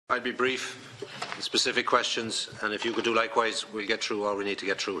I'll be brief. Specific questions, and if you could do likewise, we'll get through all we need to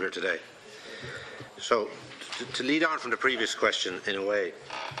get through here today. So, to lead on from the previous question in a way,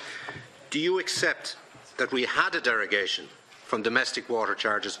 do you accept that we had a derogation from domestic water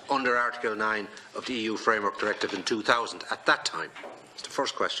charges under Article 9 of the EU Framework Directive in 2000 at that time? That's the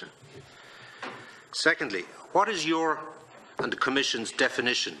first question. Secondly, what is your and the Commission's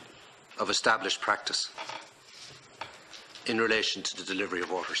definition of established practice in relation to the delivery of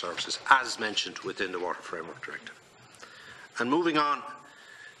water services, as mentioned within the Water Framework Directive? And moving on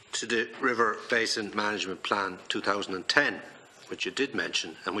to the River Basin Management Plan 2010, which you did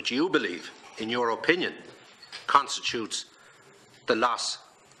mention, and which you believe, in your opinion, constitutes the loss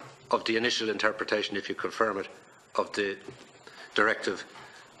of the initial interpretation, if you confirm it, of the directive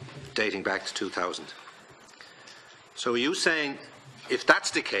dating back to 2000. So are you saying, if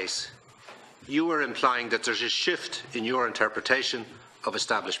that's the case, you are implying that there's a shift in your interpretation of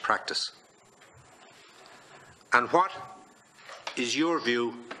established practice? And what is your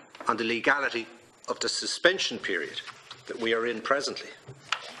view on the legality of the suspension period that we are in presently?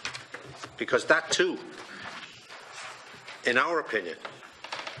 Because that too, in our opinion,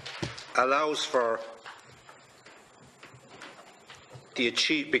 allows for the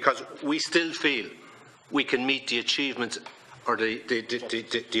because we still feel we can meet the achievements or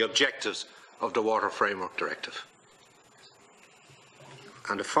the objectives of the Water Framework Directive.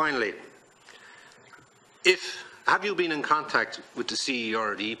 And finally, have you been in contact with the CE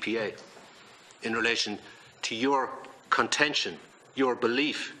or the EPA in relation to your contention, your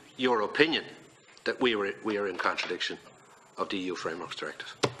belief, your opinion that we are in contradiction of the EU Framework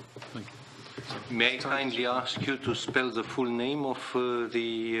Directive? May I kindly ask you to spell the full name of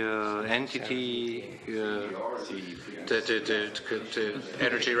the entity? The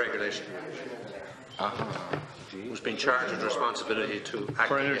energy regulation. Who's been charged with responsibility to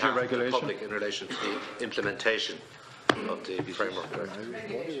act on behalf of the public in relation to the implementation of the framework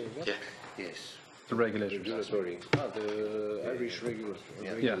directive. Yeah. Yes. The regulator. The Irish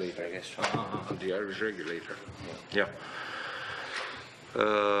regulator, I guess. The Irish regulator. Yeah.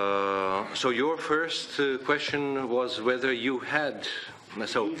 So your first question was whether you had,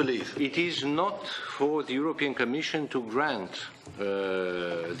 so believe it is not for the European Commission to grant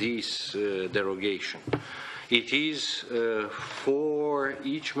this derogation. It is for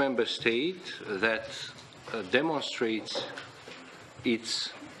each member state that demonstrates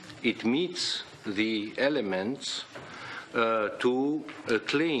it meets the elements to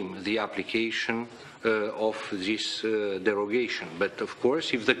claim the application of this derogation. But of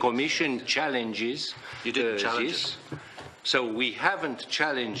course, if the Commission challenges this, so we haven't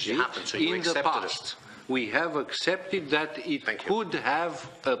challenged it in the past. We have accepted that it could have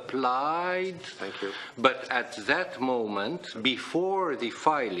applied, but at that moment, before the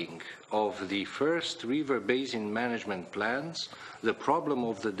filing of the first River Basin Management Plans, the problem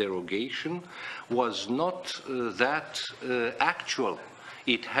of the derogation was not that actual.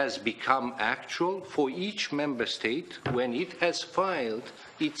 It has become actual for each member state when it has filed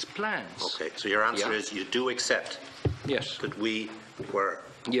its plans. Okay, so your answer is you do accept that we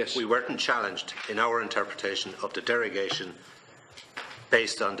weren't challenged in our interpretation of the derogation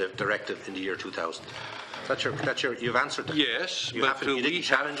based on the directive in the year 2000. You've answered that. Yes, you didn't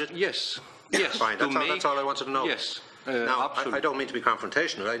challenge it? Yes. Fine, that's all I wanted to know. Yes. Now, I don't mean to be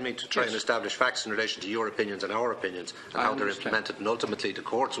confrontational. I mean to try and establish facts in relation to your opinions and our opinions and how they're implemented, and ultimately the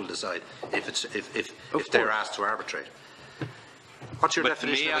courts will decide if they're asked to arbitrate. What's your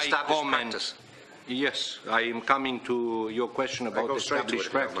definition of established practice? Yes, I am coming to your question about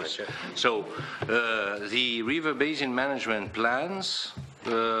established practice. So, the River Basin Management Plans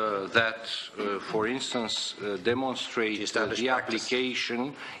that, for instance, demonstrate the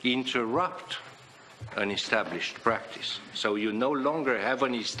application interrupt an established practice. So you no longer have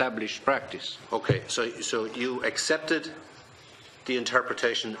an established practice. Okay, so you accepted the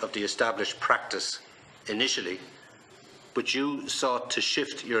interpretation of the established practice initially, but you sought to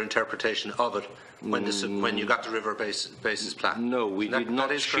shift your interpretation of it when you got the River Basin Plan. No, we did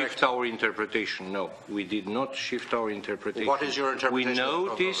not shift our interpretation. No, we did not shift our interpretation. What is your interpretation? We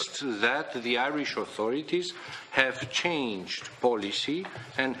noticed that the Irish authorities have changed policy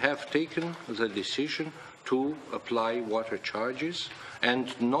and have taken the decision to apply water charges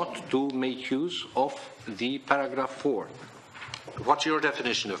and not to make use of the paragraph 4. What's your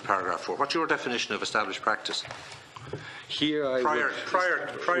definition of paragraph 4? What's your definition of established practice? Here I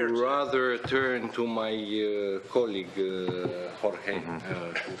would rather turn to my colleague Jorge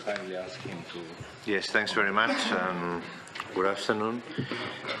to kindly ask him to. Yes, thanks very much. Good afternoon.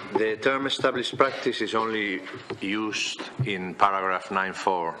 The term established practice is only used in paragraph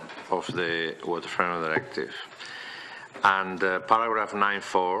 9.4 of the Water Framework Directive. And paragraph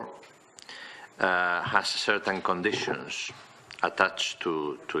 9.4 has certain conditions attached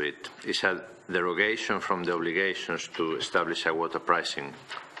to it. It's a derogation from the obligations to establish a water pricing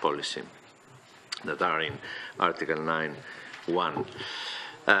policy that are in Article 9.1.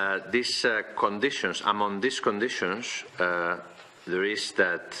 These conditions, among these conditions, there is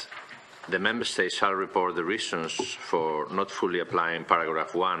that the Member States shall report the reasons for not fully applying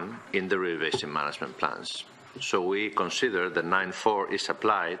paragraph 1 in the River Basin Management Plans. So we consider that 9.4 is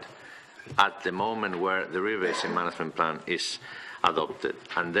applied at the moment where the River Basin Management Plan is adopted,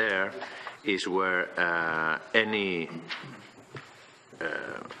 and there is where any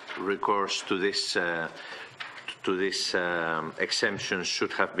recourse to this exemption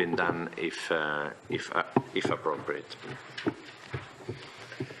should have been done if appropriate.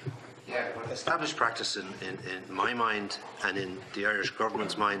 Yeah, well, established practice in my mind and in the Irish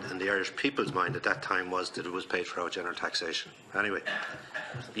government's mind and the Irish people's mind at that time was that it was paid for out general taxation. Anyway,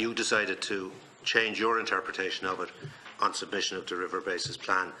 you decided to change your interpretation of it on submission of the River Basin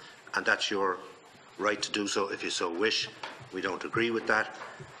Plan, and that's your right to do so if you so wish. We don't agree with that,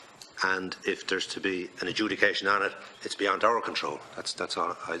 and if there's to be an adjudication on it, it's beyond our control. That's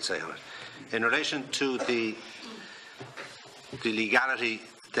all I'd say on it. In relation to the legality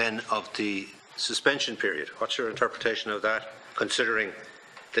then of the suspension period, what's your interpretation of that, considering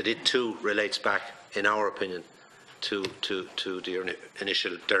that it too relates back, in our opinion, to the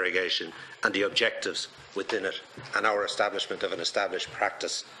initial derogation and the objectives within it and our establishment of an established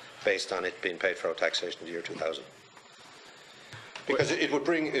practice based on it being paid for taxation in the year 2000? Because it would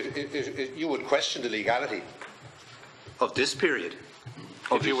bring, you would question the legality of this period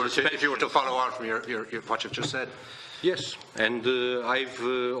if you were to follow on from what you've just said. Yes, and I've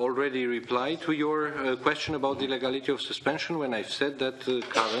already replied to your question about the legality of suspension when I've said that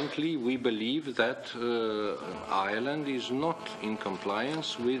currently we believe that Ireland is not in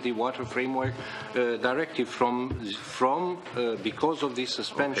compliance with the Water Framework Directive because of the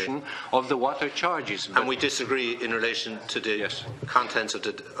suspension of the water charges. And we disagree in relation to the contents of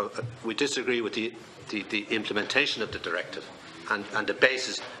the. We disagree with the implementation of the directive and the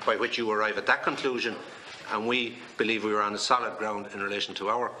basis by which you arrive at that conclusion. And we believe we were on a solid ground in relation to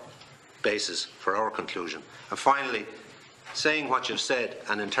our basis for our conclusion. And finally, saying what you've said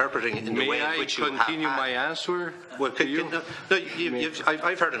and interpreting it in the way in which you have. May I continue my answer? Well,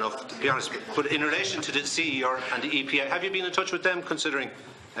 I've heard enough, to be honest. But in relation to the CER and the EPA, have you been in touch with them, considering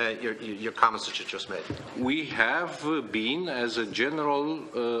your comments that you just made? We have been, as a general,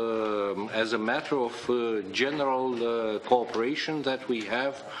 as a matter of general cooperation that we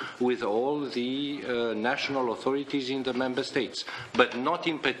have with all the national authorities in the member states, but not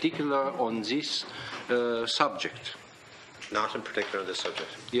in particular on this subject. Not in particular on this subject?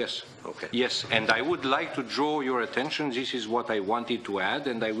 Yes. Okay. Yes, and I would like to draw your attention, this is what I wanted to add,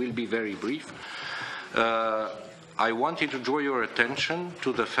 and I will be very brief. I wanted to draw your attention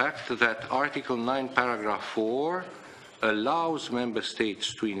to the fact that Article 9, Paragraph 4 allows member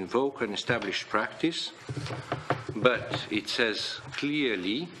states to invoke an established practice, but it says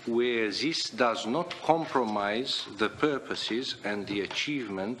clearly where this does not compromise the purposes and the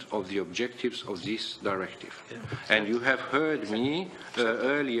achievement of the objectives of this directive. Yeah. And you have heard me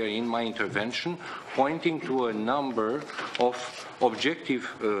earlier in my intervention pointing to a number of objective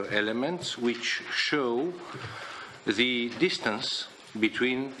elements which show the distance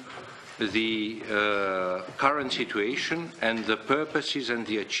between the current situation and the purposes and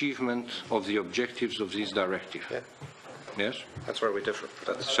the achievement of the objectives of this directive. Yeah. Yes? That's where we differ.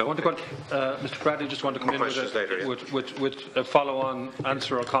 So I want to go, Mr. Bradley, just want to come in with a follow-on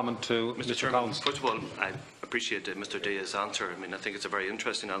answer or comment to Mr. Chairman. First of all, I appreciate Mr. Daya's answer. I mean, I think it's a very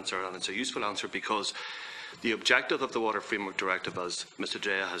interesting answer and it's a useful answer because the objective of the Water Framework Directive, as Mr.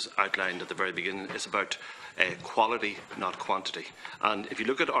 Daya has outlined at the very beginning, is about quality, not quantity. And if you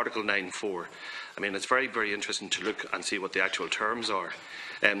look at Article 9.4, I mean, it's very, very interesting to look and see what the actual terms are.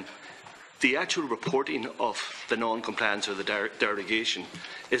 The actual reporting of the non-compliance or the derogation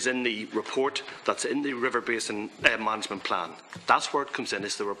is in the report that's in the River Basin Management Plan. That's where it comes in,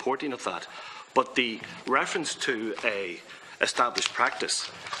 is the reporting of that. But the reference to established practice.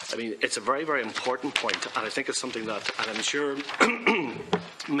 I mean, it's a very, very important point, and I think it's something that, and I'm sure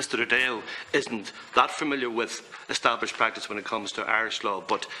Mr. Adeo isn't that familiar with established practice when it comes to Irish law,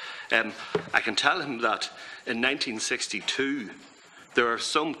 but I can tell him that in 1962, there are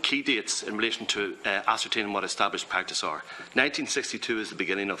some key dates in relation to ascertaining what established practice are. 1962 is the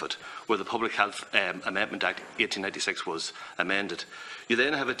beginning of it, where the Public Health Amendment Act 1896 was amended. You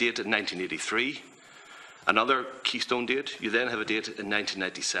then have a date in 1983, another keystone date. You then have a date in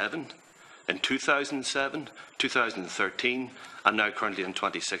 1997, in 2007, 2013, and now currently in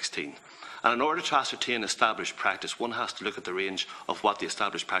 2016. And in order to ascertain established practice, one has to look at the range of what the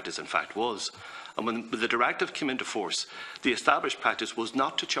established practice in fact was. And when the directive came into force, the established practice was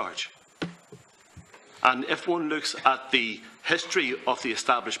not to charge. And if one looks at the history of the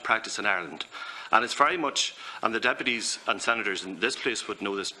established practice in Ireland, and it's very much, and the deputies and senators in this place would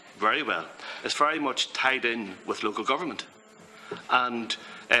know this very well, it's very much tied in with local government. And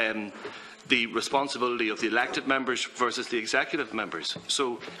the responsibility of the elected members versus the executive members.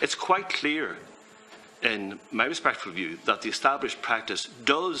 So it's quite clear, in my respectful view, that the established practice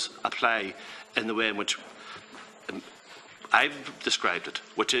does apply in the way in which I've described it,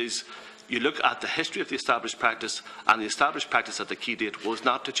 which is you look at the history of the established practice, and the established practice at the key date was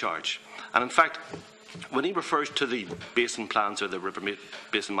not to charge. And in fact, when he refers to the basin plans or the River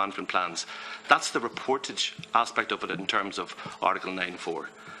Basin Management Plans, that's the reportage aspect of it in terms of Article 9.4.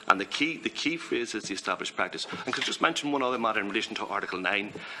 And the key phrase is the established practice. And could I just mention one other matter in relation to Article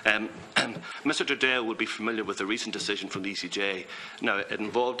 9? Mr. Turdale would be familiar with the recent decision from the ECJ. Now, it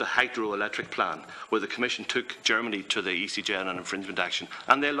involved a hydroelectric plan where the Commission took Germany to the ECJ on an infringement action,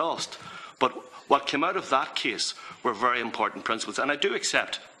 and they lost. But what came out of that case were very important principles. And I do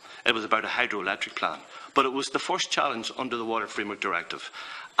accept it was about a hydroelectric plan, but it was the first challenge under the Water Framework Directive.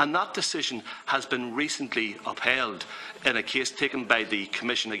 And that decision has been recently upheld in a case taken by the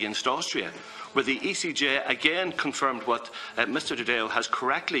Commission against Austria, where the ECJ again confirmed what Mr. Tadeo has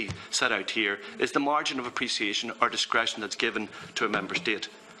correctly set out here is the margin of appreciation or discretion that's given to a member state.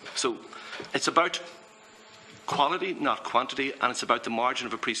 So it's about quality, not quantity, and it's about the margin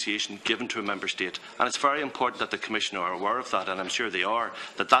of appreciation given to a member state. And it's very important that the Commission are aware of that, and I'm sure they are,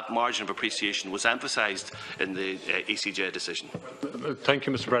 that that margin of appreciation was emphasised in the ECJ decision. Thank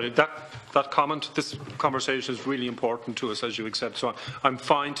you, Mr. Bradley. That comment, this conversation is really important to us, as you accept, so I'm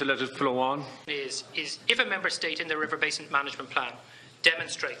fine to let it flow on. Is if a member state in the River Basin Management Plan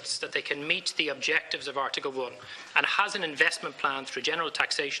demonstrates that they can meet the objectives of Article 1 and has an investment plan through general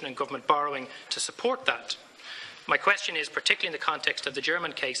taxation and government borrowing to support that, my question is, particularly in the context of the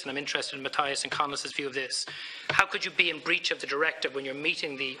German case, and I'm interested in Matthias and Connells' view of this, how could you be in breach of the directive when you're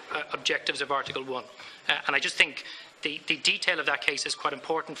meeting the objectives of Article 1? And I just think the detail of that case is quite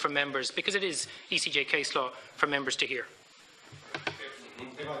important for members, because it is ECJ case law for members to hear. If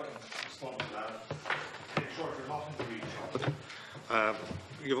I can respond to that, in short, you're not in breach.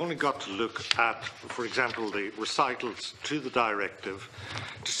 You've only got to look at, for example, the recitals to the directive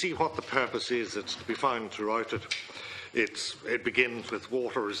to see what the purpose is that's to be found throughout it. It begins with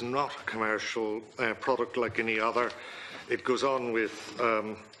water is not a commercial product like any other. It goes on with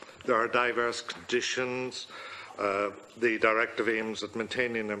there are diverse conditions. The directive aims at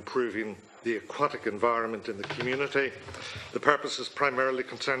maintaining and improving the aquatic environment in the community. The purpose is primarily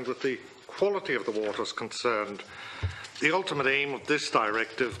concerned with the quality of the waters concerned. The ultimate aim of this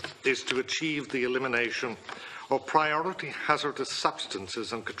directive is to achieve the elimination of priority hazardous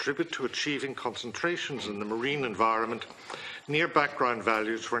substances and contribute to achieving concentrations in the marine environment near background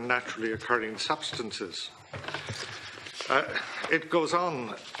values for naturally occurring substances. It goes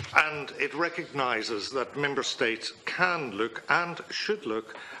on and it recognises that member states can look and should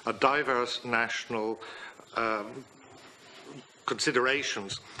look at diverse national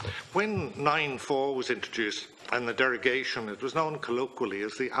considerations. When 9.4 was introduced and the derogation, it was known colloquially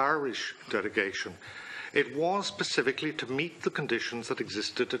as the Irish derogation. It was specifically to meet the conditions that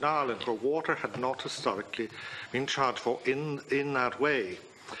existed in Ireland, where water had not historically been charged for in that way.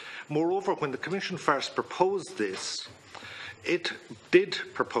 Moreover, when the Commission first proposed this, it did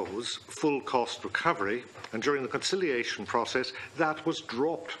propose full cost recovery, and during the conciliation process that was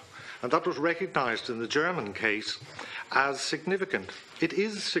dropped. And that was recognised in the German case as significant. It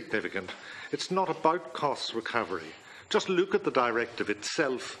is significant. It's not about cost recovery. Just look at the directive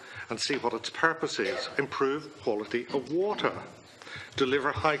itself and see what its purpose is. Improve quality of water.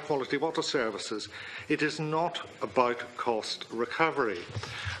 Deliver high quality water services. It is not about cost recovery.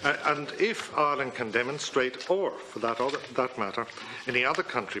 And if Ireland can demonstrate, or for that matter, any other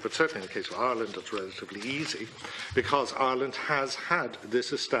country, but certainly in the case of Ireland it's relatively easy, because Ireland has had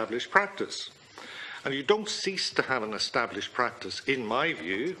this established practice. And you don't cease to have an established practice, in my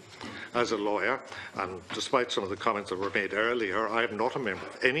view, as a lawyer, and despite some of the comments that were made earlier, I am not a member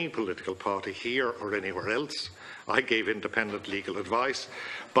of any political party here or anywhere else. I gave independent legal advice.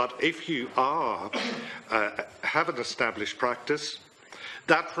 But if you have an established practice,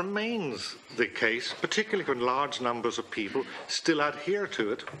 that remains the case, particularly when large numbers of people still adhere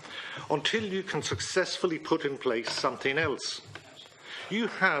to it, until you can successfully put in place something else. You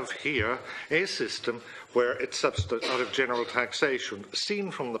have here a system where it's substituted out of general taxation,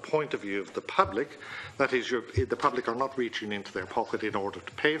 seen from the point of view of the public, that is, the public are not reaching into their pocket in order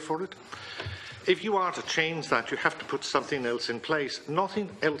to pay for it. If you are to change that, you have to put something else in place. Nothing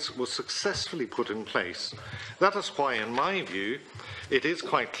else was successfully put in place. That is why, in my view, it is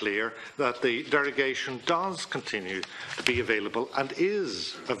quite clear that the derogation does continue to be available and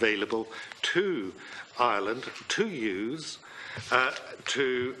is available to Ireland to use.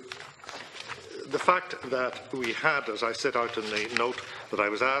 To the fact that we had, as I set out in the note that I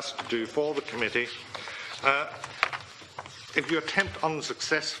was asked to do for the committee, if you attempt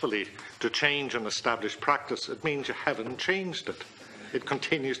unsuccessfully to change an established practice, it means you haven't changed it. It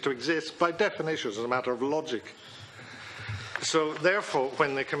continues to exist by definition as a matter of logic. So therefore,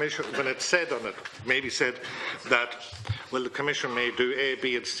 when the Commission, when it said on it, maybe said that, well, the Commission may do A,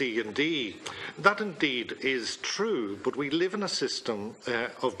 B and C and D, that indeed is true, but we live in a system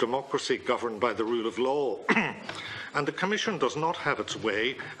of democracy governed by the rule of law. And the Commission does not have its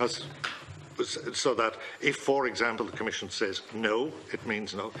way so that if, for example, the Commission says no, it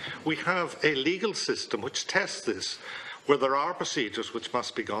means no. We have a legal system which tests this, where there are procedures which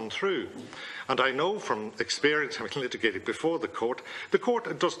must be gone through. And I know from experience, having litigated before the court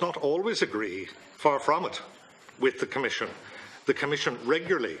does not always agree, far from it, with the Commission. The Commission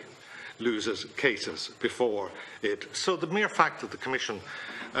regularly loses cases before it. So the mere fact that the Commission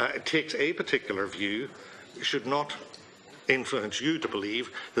takes a particular view should not influence you to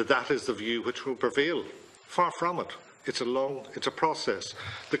believe that that is the view which will prevail. Far from it. It's a process.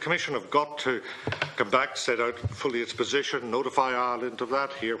 The Commission have got to come back, set out fully its position, notify Ireland of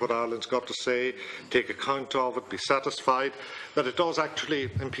that, hear what Ireland's got to say, take account of it, be satisfied that it does actually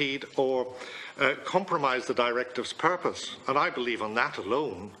impede or compromise the directive's purpose. And I believe on that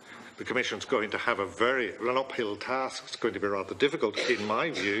alone, the Commission's going to have an uphill task. It's going to be rather difficult, in my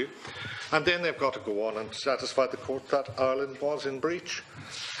view. And then they've got to go on and satisfy the court that Ireland was in breach.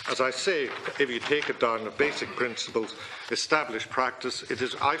 As I say, if you take it down to basic principles, established practice,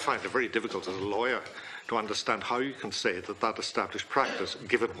 I find it very difficult as a lawyer to understand how you can say that that established practice,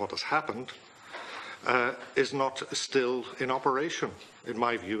 given what has happened, is not still in operation. In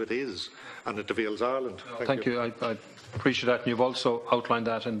my view, it is, and it avails Ireland. Thank you. I appreciate that, and you've also outlined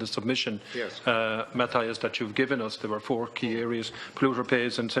that in the submission, yes. Matthias, that you've given us. There were 4 key areas: polluter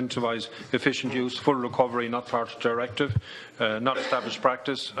pays, incentivise efficient use, full recovery, not part of the directive, not established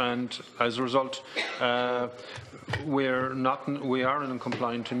practice, and as a result, we are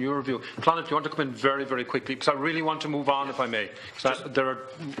non-compliant in your view. Clonard, do you want to come in very, very quickly? Because I really want to move on, if I may.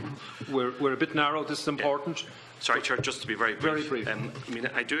 We're a bit narrow. This is important. Sorry, Chair, just to be very brief. Very brief. I mean,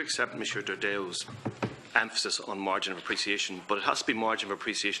 I do accept Mr. Dordeau's emphasis on margin of appreciation, but it has to be margin of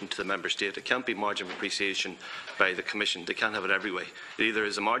appreciation to the Member State. It can't be margin of appreciation by the Commission. They can't have it every way. It either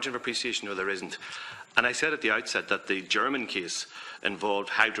is a margin of appreciation or there isn't. And I said at the outset that the German case involved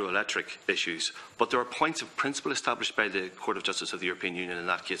hydroelectric issues, but there are points of principle established by the Court of Justice of the European Union in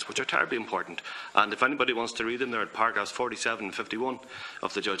that case, which are terribly important. And if anybody wants to read them, they're at paragraphs 47 and 51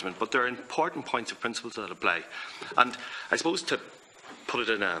 of the judgment. But there are important points of principle that apply. And I suppose to put it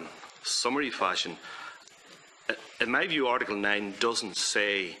in a summary fashion, in my view, Article 9 doesn't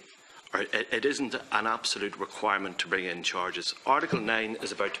say, or it isn't an absolute requirement to bring in charges. Article 9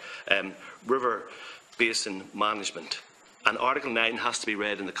 is about River Basin Management. And Article 9 has to be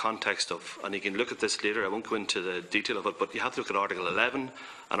read in the context of, and you can look at this later, I won't go into the detail of it, but you have to look at Article 11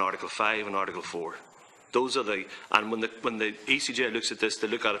 and Article 5 and Article 4. Those are and when the ECJ looks at this, they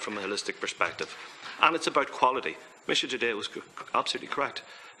look at it from a holistic perspective. And it's about quality. Mr. Ctte was absolutely correct.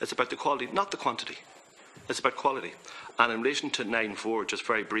 It's about the quality, not the quantity. It's about quality. And in relation to 9.4, just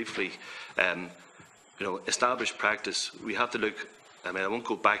very briefly, established practice, we have to look, I won't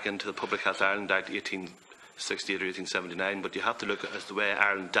go back into the Public Health Ireland Act 1868 or 1879, but you have to look at the way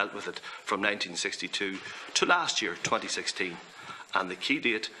Ireland dealt with it from 1962 to last year, 2016. And the key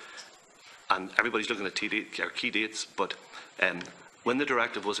date, and everybody's looking at key dates, but when the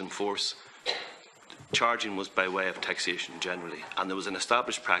directive was in force, charging was by way of taxation generally, and there was an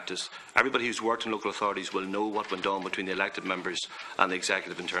established practice. Everybody who's worked in local authorities will know what went on between the elected members and the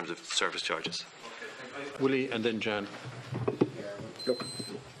executive in terms of service charges. Willie and then Jan.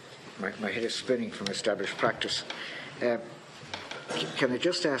 my head is spinning from established practice. Can I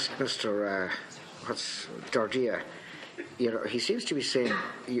just ask Mr. Dardia? He seems to be saying.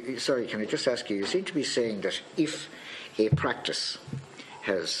 Sorry, can I just ask you? You seem to be saying that if a practice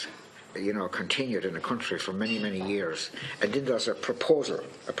has, continued in a country for many, many years, and then there's a proposal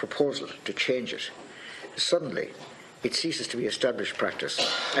to change it, suddenly it ceases to be established practice,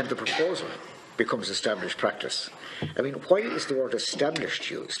 and the proposal becomes established practice. I mean, why is the word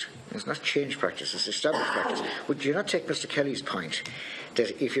established used? It's not change practice, it's established practice. Would you not take Mr. Kelly's point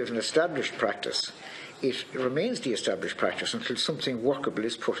that if you have an established practice, it remains the established practice until something workable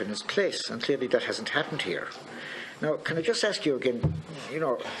is put in its place, and clearly that hasn't happened here. Now, can I just ask you again,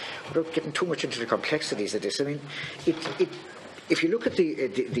 without getting too much into the complexities of this, I mean, if you look at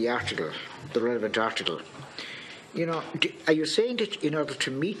the article, the relevant article, are you saying that in order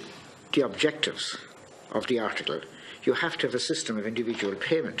to meet the objectives of the article, you have to have a system of individual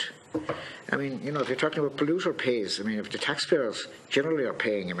payment? I mean, if you're talking about polluter pays, I mean, if the taxpayers generally are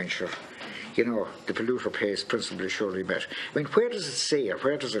paying, I mean, sure, the polluter pays principle is surely met. I mean, where does it say, or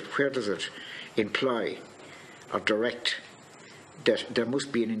where does it imply or direct that there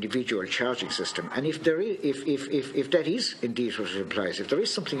must be an individual charging system? And if there is, if that is indeed what it implies, if there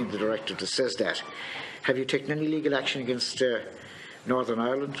is something in the directive that says that, have you taken any legal action against Northern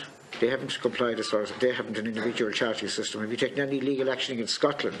Ireland? They haven't complied as far as they haven't an individual charging system. Have you taken any legal action against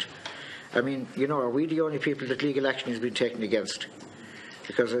Scotland? I mean, are we the only people that legal action has been taken against?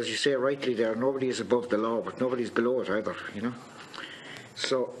 Because, as you say rightly there, nobody is above the law, but nobody's below it either,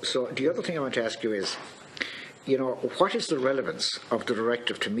 So the other thing I want to ask you is, what is the relevance of the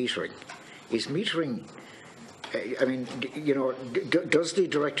directive to metering? Is metering, does the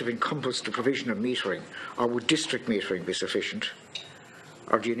directive encompass the provision of metering, or would district metering be sufficient?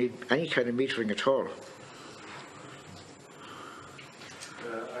 Or do you need any kind of metering at all?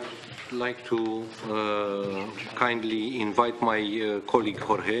 I'd like to kindly invite my colleague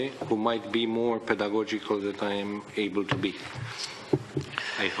Jorge, who might be more pedagogical than I am able to be.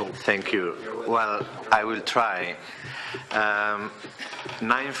 I hope. Thank you. Well, I will try.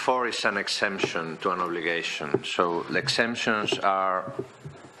 9.4 is an exemption to an obligation, so the exemptions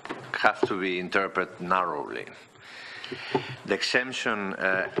have to be interpreted narrowly. The exemption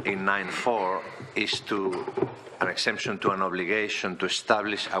in 9.4 is an exemption to an obligation to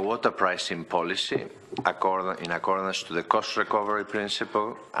establish a water pricing policy in accordance to the cost recovery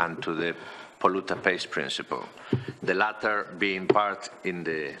principle and to the polluter pays principle, the latter being part in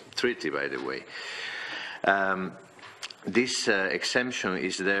the treaty, by the way. This exemption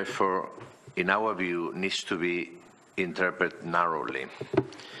is therefore, in our view, needs to be interpreted narrowly.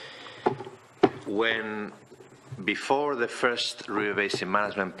 Before the first River Basin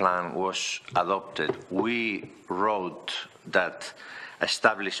Management Plan was adopted, we wrote that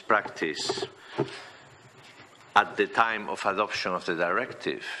established practice at the time of adoption of the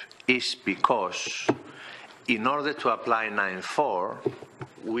directive is because in order to apply 9.4,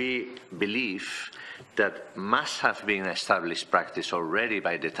 we believe that must have been established practice already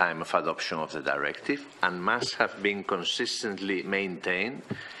by the time of adoption of the directive and must have been consistently maintained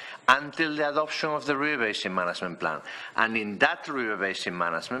until the adoption of the River Basin Management Plan. And in that River Basin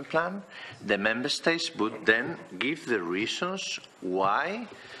Management Plan, the Member States would then give the reasons why,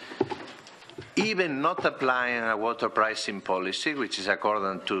 even not applying a water pricing policy, which is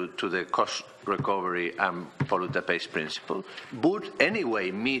according to the cost recovery and polluter pays principle, would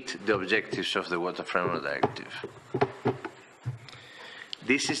anyway meet the objectives of the Water Framework Directive.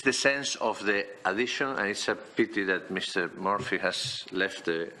 This is the sense of the addition, and it's a pity that Mr. Murphy has left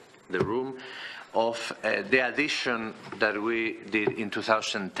the room, of the addition that we did in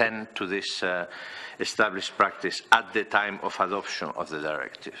 2010 to this established practice at the time of adoption of the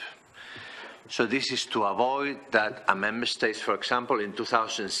directive. So this is to avoid that a member state, for example, in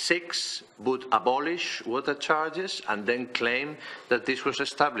 2006 would abolish water charges and then claim that this was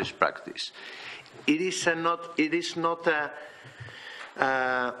established practice. It is not a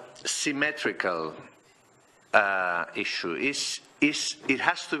symmetrical issue. It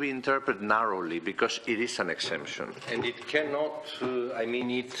has to be interpreted narrowly because it is an exemption. And it cannot,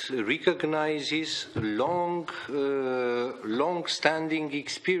 it recognizes long-standing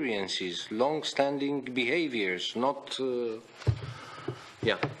experiences, long-standing behaviors, not,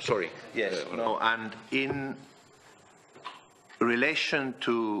 and in relation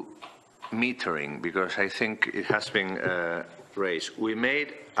to metering, because I think it has been raised, we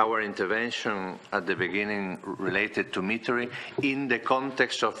made our intervention at the beginning related to metering in the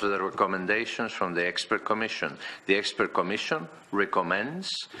context of the recommendations from the expert commission. The expert commission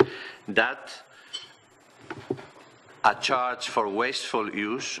recommends that a charge for wasteful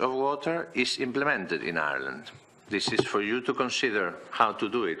use of water is implemented in Ireland. This is for you to consider how to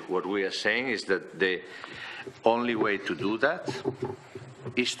do it. What we are saying is that the only way to do that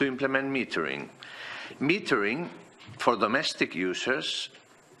is to implement metering. Metering for domestic users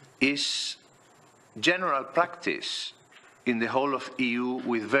is general practice in the whole of EU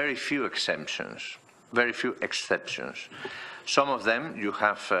with very few exceptions. Some of them you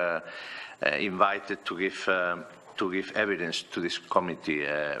have invited to give evidence to this committee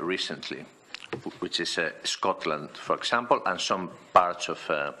recently, which is Scotland, for example, and some parts of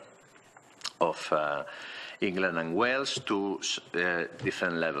England and Wales to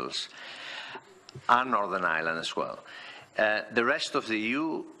different levels, and Northern Ireland as well. The rest of the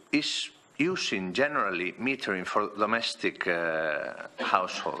EU is using generally metering for domestic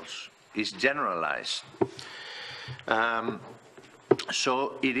households. It's generalized.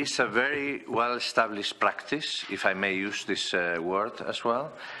 So it is a very well-established practice, if I may use this word as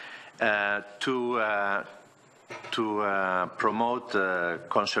well, to promote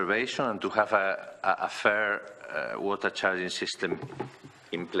conservation and to have a fair water charging system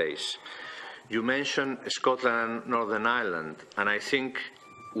in place. You mentioned Scotland and Northern Ireland, and I think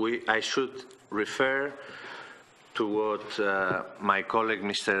I should refer to what my colleague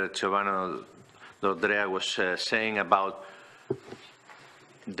Mr. Giovanni D'Andrea was saying about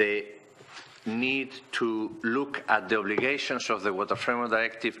the need to look at the obligations of the Water Framework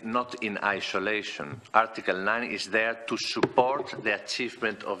Directive not in isolation. Article 9 is there to support the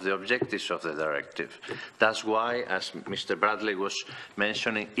achievement of the objectives of the directive. That's why, as Mr. Bradley was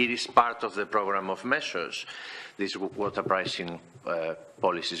mentioning, it is part of the programme of measures, these water pricing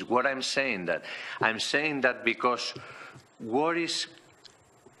policies. What I'm saying that because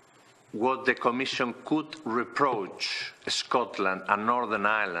what the Commission could reproach Scotland and Northern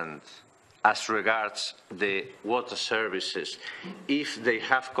Ireland as regards the water services if they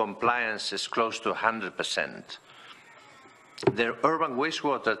have compliances close to 100%. Their urban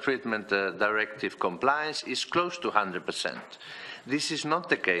wastewater treatment directive compliance is close to 100%. This is not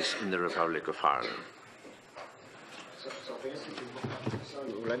the case in the Republic of Ireland.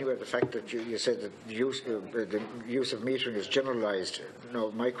 Well, anyway, the fact that you said that the use of metering is generalised.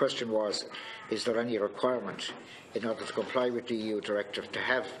 No, my question was, is there any requirement in order to comply with the EU directive to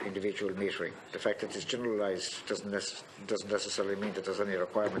have individual metering? The fact that it's generalised doesn't necessarily mean that there's any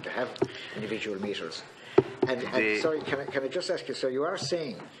requirement to have individual meters. And sorry, can I just ask you? So you are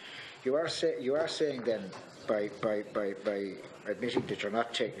saying then by admitting that you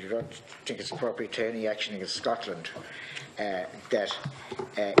don't think it's appropriate to any action against Scotland, that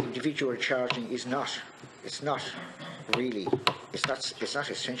individual charging is not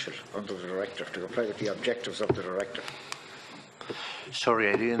essential under the directive to comply with the objectives of the directive. Sorry,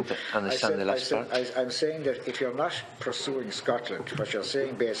 I didn't understand the last part. I'm saying that if you're not pursuing Scotland, what you're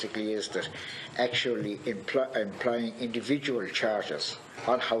saying basically is that actually implying individual charges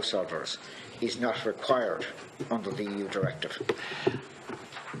on householders is not required under the EU directive.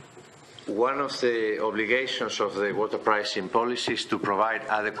 One of the obligations of the water pricing policy is to provide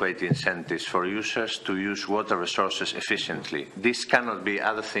adequate incentives for users to use water resources efficiently. This cannot be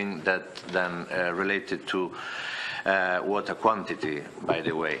other thing than related to water quantity, by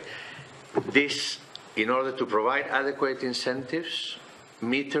the way. This, in order to provide adequate incentives,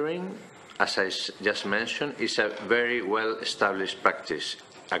 metering, as I just mentioned, is a very well-established practice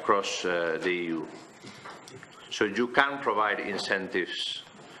across the EU. So you can provide incentives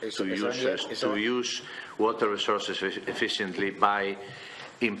to users to use water resources efficiently by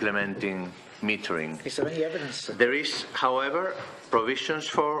implementing metering. Is there any evidence? There is, however, provisions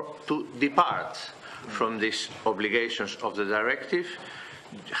to depart from these obligations of the directive,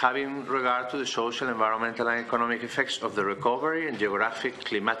 having regard to the social, environmental and economic effects of the recovery and geographic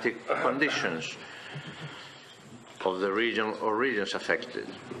climatic conditions of the region or regions affected.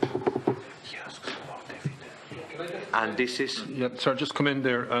 And this is... Yeah, sir, just come in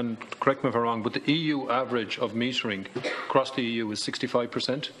there and correct me if I'm wrong, but the EU average of metering across the EU is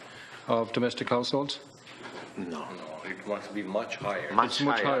 65% of domestic households? No, it must be much higher. Much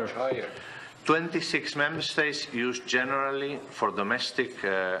higher. 26 member states use generally for domestic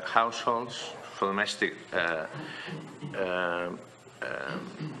households, for domestic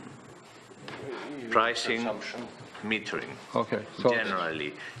pricing, metering. Okay. So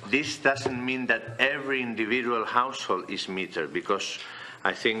generally. This doesn't mean that every individual household is metered, because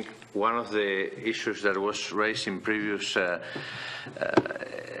I think one of the issues that was raised in previous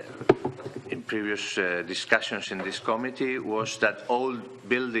discussions in this committee was that old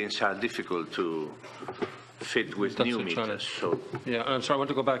buildings are difficult fit with That's new the meters. challenge. So Yeah, and I'm sorry, I want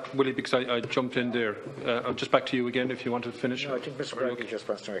to go back, Willie, because I jumped in there. Just back to you again if you want to finish. No, I think Mr. Bradley just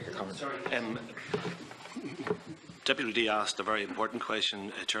wants to make a comment. Deputy D asked a very important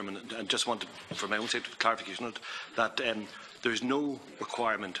question, Chairman, and just wanted, for my own sake, clarification on it, that there is no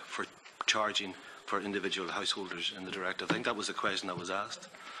requirement for charging for individual householders in the directive. I think that was the question that was asked,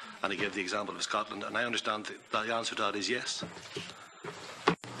 and he gave the example of Scotland, and I understand that the answer to that is yes.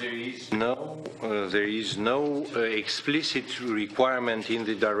 There is no explicit requirement in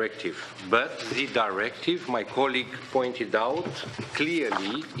the directive, but the directive, my colleague pointed out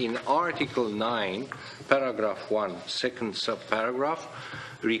clearly in Article 9, paragraph 1, second subparagraph,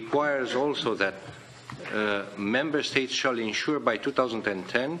 requires also that member states shall ensure by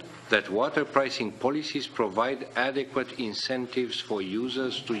 2010 that water pricing policies provide adequate incentives for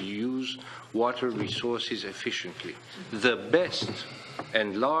users to use water resources efficiently. The best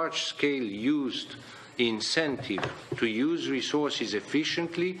and large-scale used incentive to use resources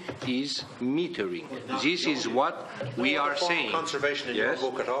efficiently is metering. This is what we are saying. Conservation in Yes?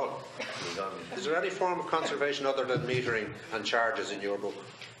 your book at all? Is there any form of conservation other than metering and charges in your book?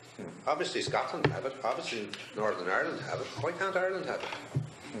 Obviously Scotland have it, obviously Northern Ireland have it. Why can't Ireland have it?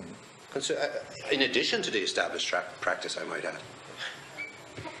 In addition to the established practice, I might add.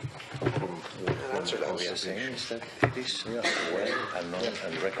 Answer that, yes.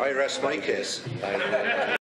 I rest my case.